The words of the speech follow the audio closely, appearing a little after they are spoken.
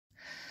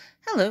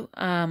Hello,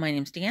 my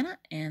name's Deanna,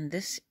 and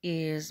this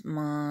is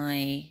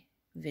my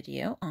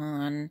video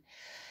on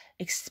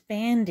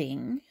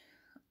expanding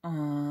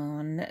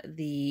on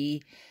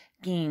the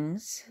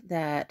games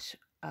that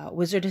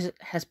Wizard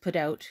has put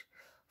out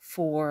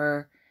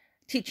for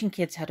teaching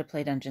kids how to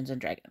play Dungeons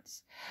and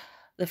Dragons.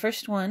 The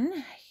first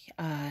one,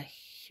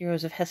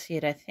 Heroes of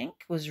Hesiod, I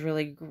think, was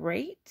really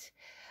great.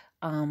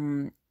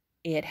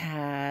 It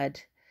had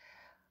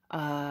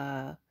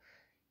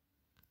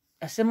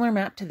a similar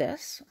map to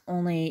this,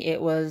 only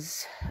it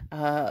was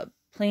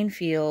plain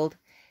field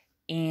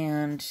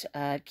and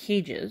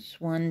cages,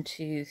 1,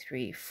 2,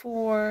 3,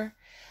 4,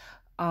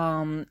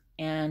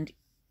 and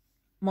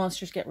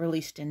monsters get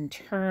released in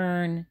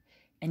turn,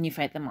 and you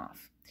fight them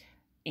off.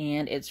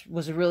 And it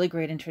was a really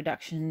great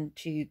introduction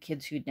to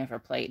kids who'd never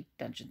played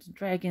Dungeons and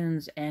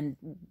Dragons and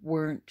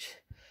weren't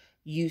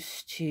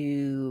used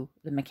to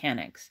the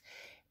mechanics.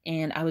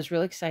 And I was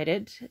really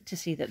excited to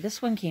see that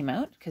this one came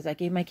out, because I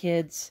gave my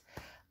kids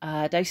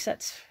dice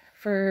sets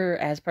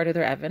as part of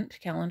their advent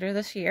calendar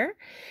this year,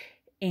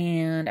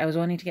 and I was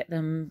wanting to get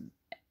them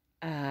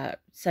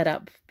set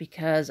up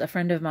because a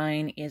friend of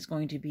mine is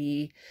going to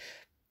be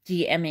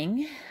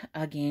DMing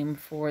a game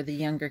for the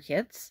younger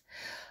kids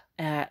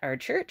at our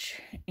church,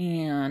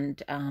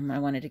 and I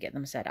wanted to get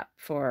them set up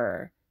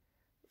for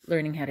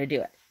learning how to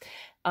do it.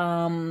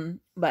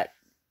 But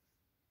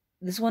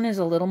this one is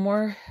a little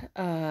more,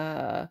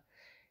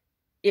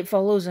 it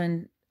follows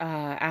in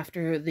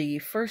after the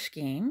first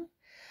game.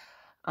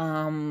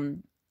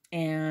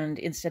 And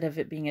instead of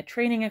it being a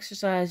training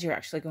exercise, you're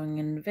actually going on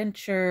an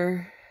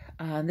adventure.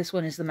 This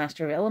one is the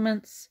Master of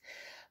Elements,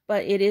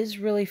 but it is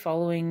really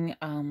following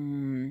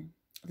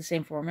the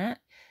same format.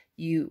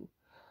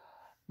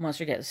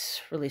 Monster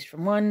gets released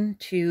from 1,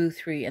 2,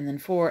 3, and then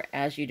 4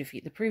 as you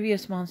defeat the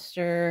previous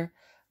monster,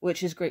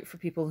 which is great for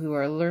people who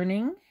are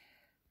learning.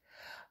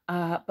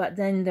 But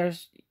then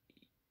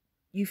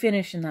you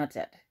finish and that's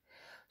it.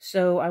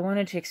 So I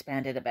wanted to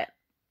expand it a bit.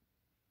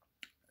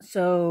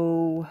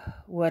 So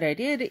what I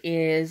did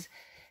is,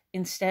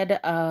 instead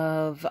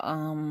of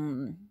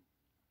the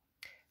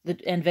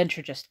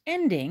adventure just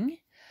ending,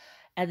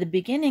 at the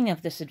beginning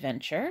of this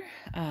adventure,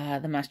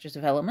 the Masters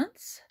of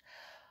Elements,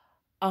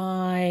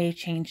 I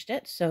changed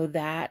it so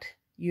that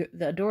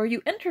the door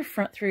you enter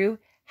through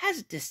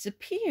has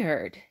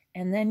disappeared,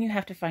 and then you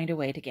have to find a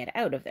way to get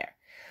out of there.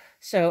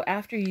 So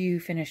after you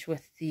finish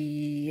with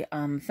the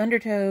Thunder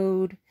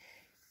Toad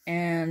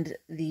and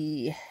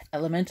the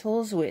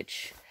Elementals,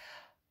 which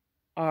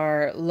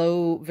are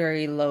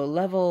very low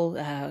level,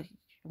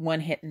 1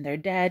 hit and they're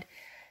dead,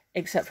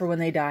 except for when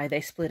they die,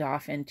 they split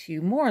off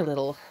into more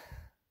little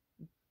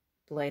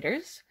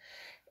blighters.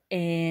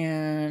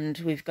 And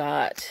we've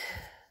got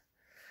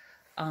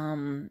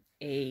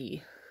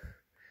a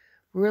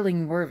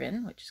whirling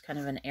Wervin, which is kind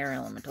of an air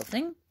elemental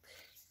thing,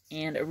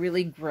 and a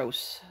really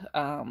gross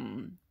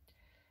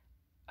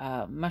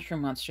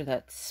mushroom monster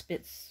that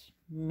spits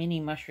mini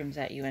mushrooms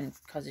at you and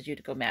causes you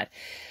to go mad.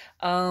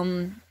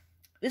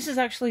 This is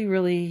actually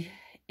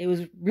it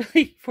was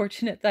really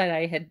fortunate that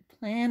I had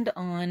planned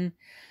on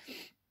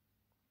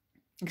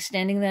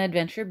extending the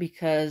adventure,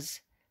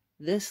 because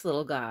this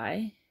little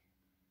guy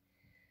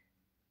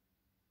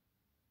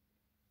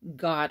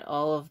got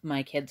all of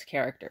my kids'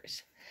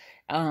 characters.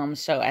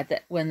 So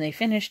when they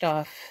finished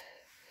off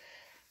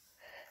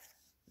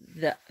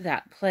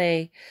that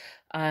play,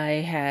 I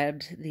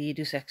had the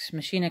Deus Ex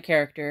Machina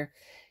character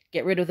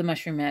get rid of the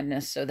Mushroom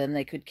Madness, so then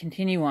they could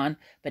continue on,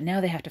 but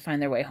now they have to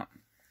find their way home.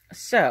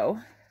 So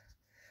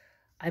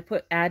I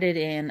added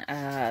in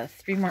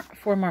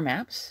 4 more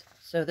maps.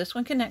 So this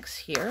one connects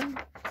here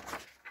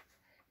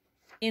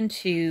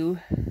into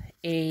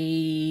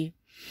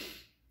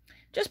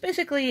just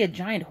basically a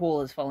giant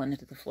hole has fallen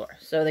into the floor.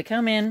 So they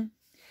come in,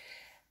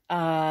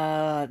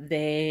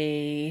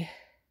 they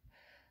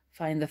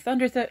find the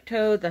Thunder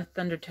Toad. The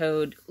Thunder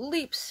Toad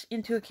leaps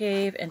into a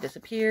cave and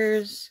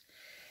disappears,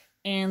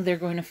 and they're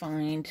going to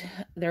find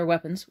their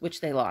weapons,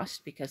 which they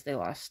lost because they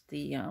lost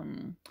the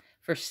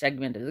first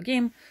segment of the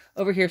game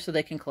over here, so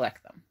they can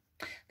collect them.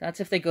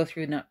 That's if they go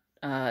through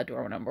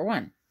door number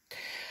 1.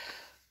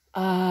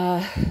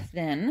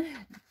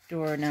 Then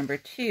door number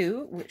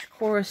 2, which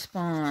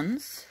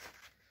corresponds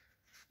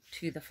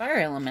to the fire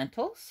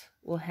elementals,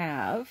 will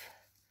have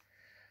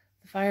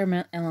the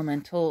fire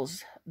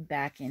elementals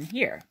back in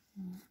here.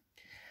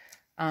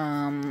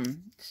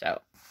 And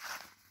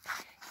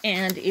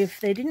if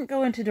they didn't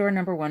go into door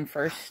number 1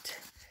 first,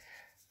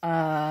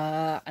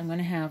 I'm going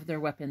to have their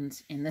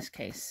weapons in this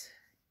case,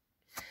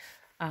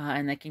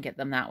 and they can get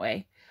them that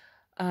way.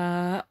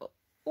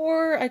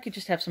 Or I could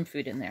just have some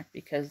food in there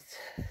because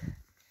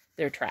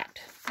they're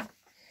trapped.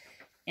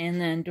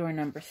 And then door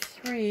number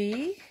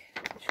 3,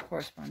 which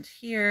corresponds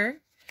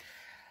here,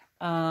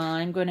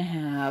 I'm going to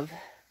have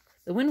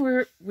the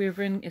Wind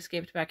Wyvern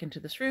escaped back into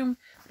this room,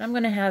 but I'm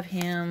going to have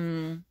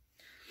him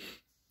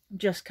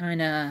just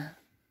kind of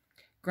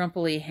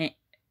grumpily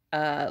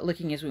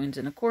licking his wounds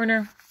in a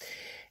corner.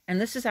 And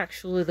this is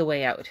actually the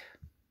way out.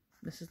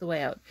 This is the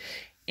way out.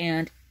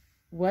 And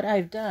what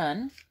I've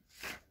done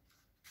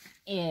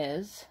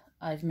is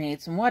I've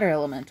made some water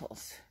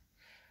elementals,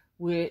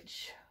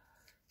 which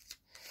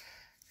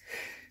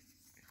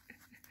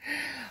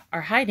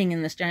are hiding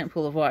in this giant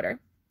pool of water.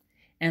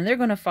 And they're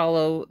going to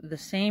follow the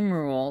same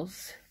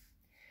rules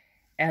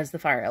as the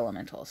fire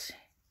elementals.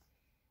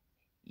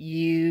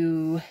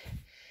 You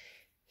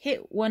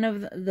hit one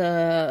of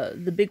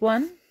the big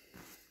one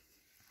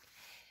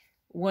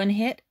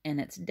hit and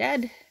it's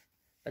dead,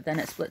 but then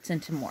it splits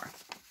into more.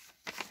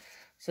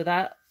 So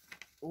that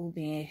will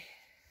be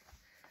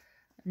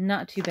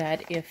not too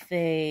bad if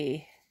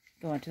they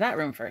go into that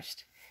room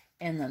first.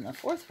 And then the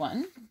fourth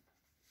one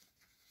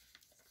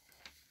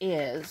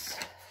is,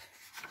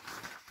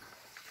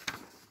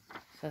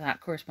 so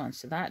that corresponds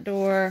to that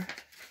door.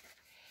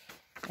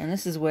 And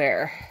this is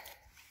where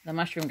the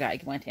mushroom guy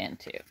went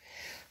into.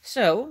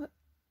 So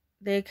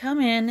they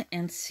come in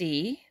and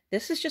see,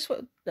 this is just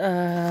what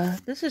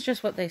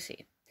they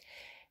see.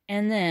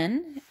 And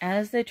then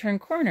as they turn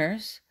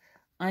corners,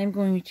 I'm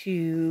going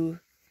to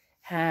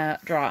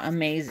draw a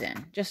maze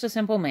in, just a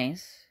simple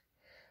maze.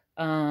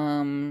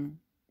 And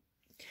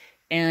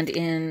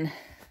in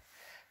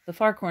the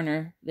far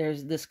corner,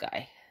 there's this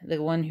guy,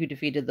 the one who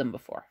defeated them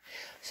before.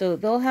 So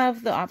they'll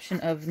have the option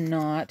of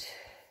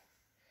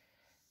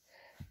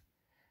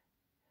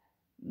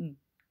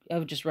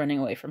just running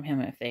away from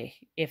him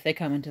if they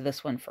come into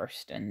this one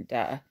first and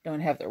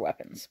don't have their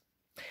weapons.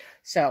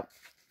 So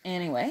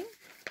anyway,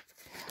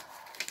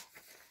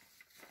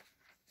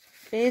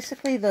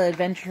 basically the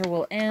adventure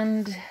will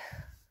end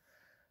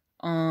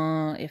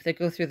if they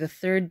go through the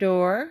third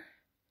door,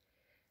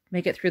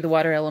 make it through the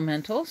water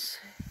elementals,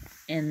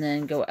 and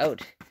then go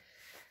out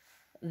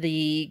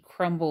the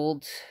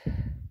crumbled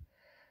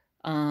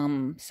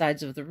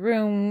sides of the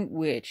room,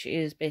 which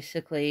is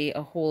basically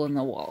a hole in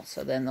the wall.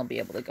 So then they'll be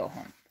able to go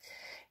home.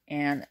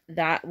 And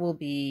that will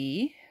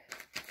be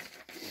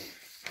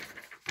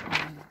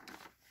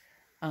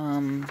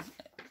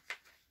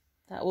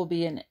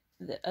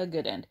a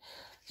good end.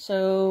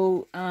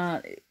 So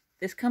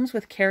this comes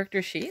with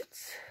character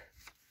sheets.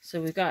 So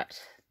we've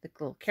got the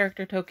little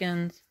character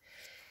tokens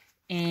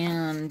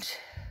and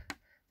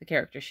the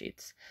character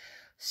sheets.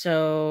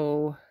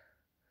 So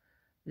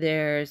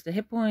there's the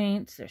hit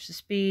points, there's the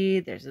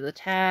speed, there's the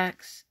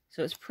attacks.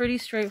 So it's pretty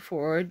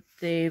straightforward.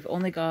 They've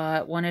only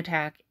got one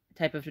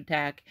type of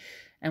attack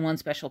and one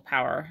special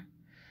power.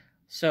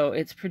 So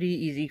it's pretty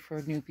easy for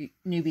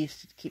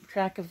newbies to keep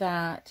track of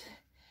that.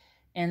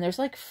 And there's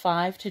like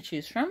 5 to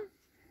choose from.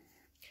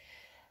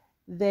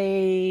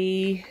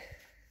 They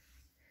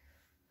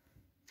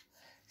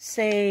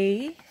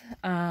say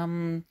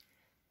 5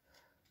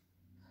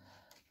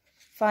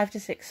 to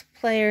 6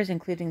 players,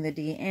 including the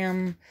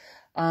DM.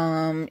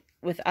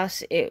 With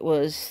us, it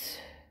was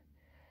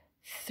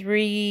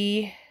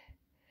 3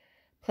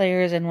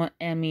 players and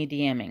me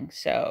DMing.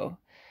 So,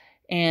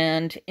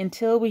 and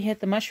until we hit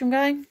the mushroom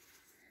guy,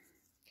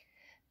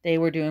 they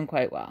were doing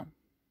quite well.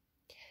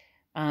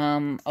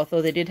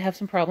 Although they did have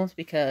some problems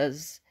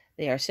because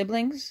they are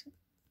siblings.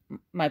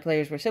 My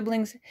players were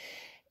siblings,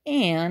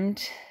 and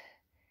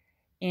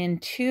in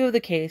 2 of the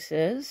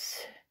cases,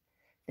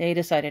 they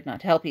decided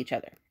not to help each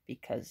other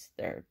because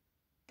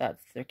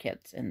that's their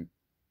kids and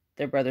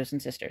their brothers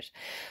and sisters.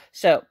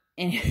 So,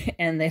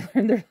 and they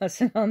learned their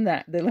lesson on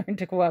that. They learned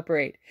to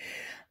cooperate.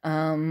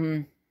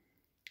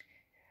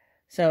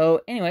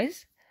 So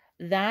anyways,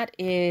 that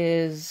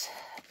is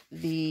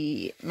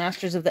the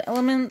Masters of the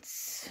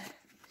Elements,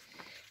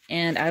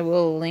 and I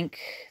will link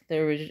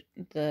to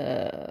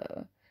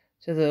the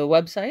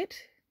website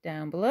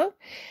down below.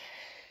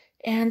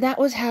 And that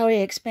was how I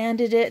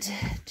expanded it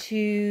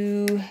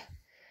to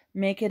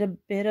make it a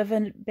bit of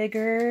a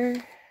bigger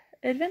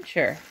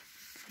adventure.